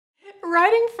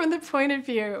writing from the point of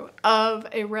view of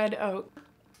a red oak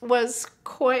was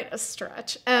quite a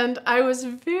stretch, and I was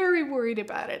very worried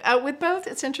about it. With both,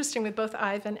 it's interesting, with both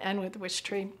Ivan and with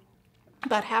Wishtree,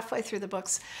 about halfway through the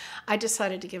books, I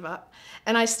decided to give up.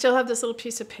 And I still have this little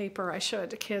piece of paper I show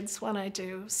it to kids when I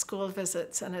do school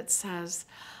visits, and it says,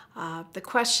 the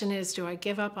question is, do I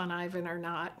give up on Ivan or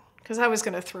not? Because I was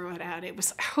going to throw it out. It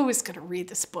was, who is going to read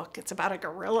this book? It's about a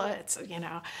gorilla. It's, you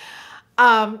know.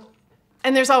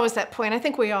 And there's always that point. I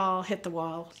think we all hit the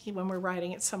wall when we're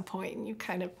writing at some point, and you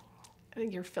kind of,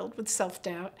 you're filled with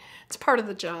self-doubt. It's part of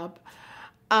the job.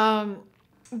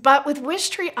 But with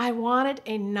Wishtree, I wanted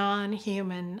a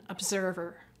non-human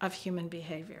observer of human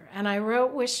behavior. And I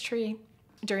wrote Wishtree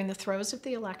during the throes of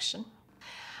the election.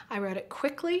 I wrote it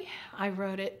quickly, I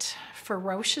wrote it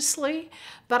ferociously,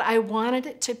 but I wanted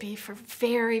it to be for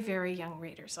very, very young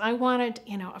readers. I wanted,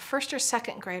 you know, a first or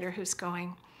second grader who's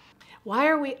going, why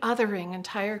are we othering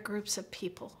entire groups of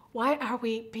people? Why are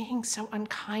we being so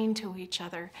unkind to each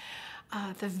other?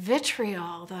 The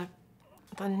vitriol,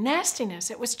 the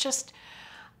nastiness, it was just,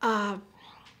 I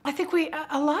think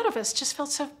a lot of us just felt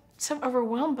so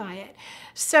overwhelmed by it.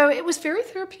 So it was very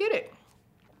therapeutic.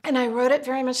 And I wrote it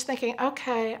very much thinking,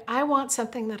 okay, I want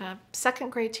something that a second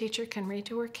grade teacher can read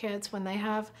to her kids when they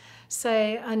have,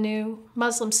 say, a new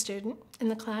Muslim student in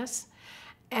the class.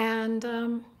 And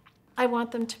I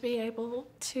want them to be able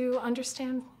to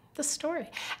understand the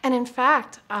story. And in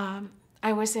fact,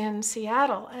 I was in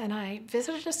Seattle and I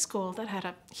visited a school that had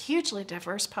a hugely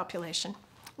diverse population,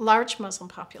 large Muslim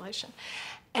population.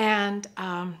 And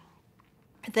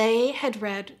they had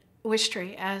read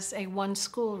Wishtree as a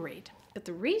one-school read. But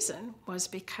the reason was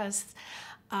because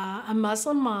a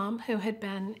Muslim mom who had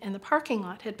been in the parking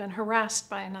lot had been harassed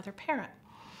by another parent.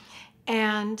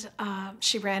 And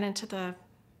she ran into the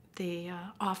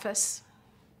office,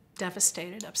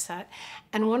 devastated, upset.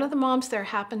 And one of the moms there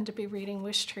happened to be reading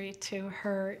Wishtree to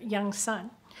her young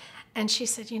son. And she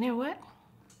said, you know what?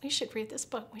 We should read this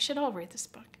book. We should all read this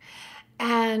book.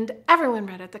 And everyone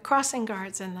read it, the crossing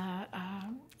guards and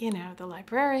the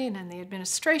librarian and the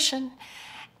administration.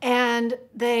 And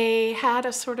they had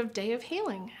a sort of day of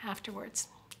healing afterwards.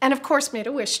 And of course made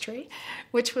a wish tree,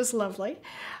 which was lovely.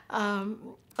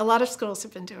 A lot of schools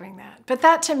have been doing that. But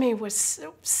that to me was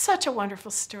such a wonderful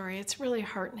story. It's really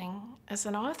heartening as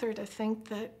an author to think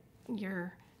that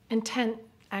your intent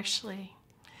actually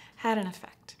had an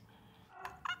effect.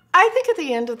 I think at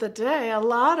the end of the day, a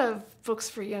lot of books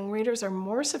for young readers are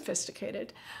more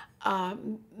sophisticated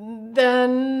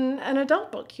than an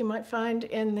adult book you might find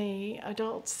in the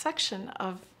adult section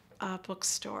of a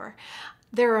bookstore.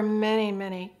 There are many,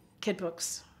 many kid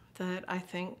books that I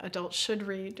think adults should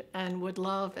read and would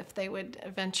love if they would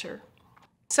venture.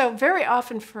 So very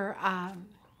often for a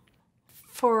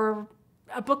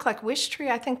book like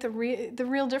Wishtree, I think the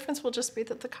real difference will just be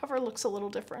that the cover looks a little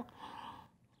different.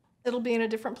 It'll be in a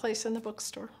different place in the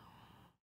bookstore.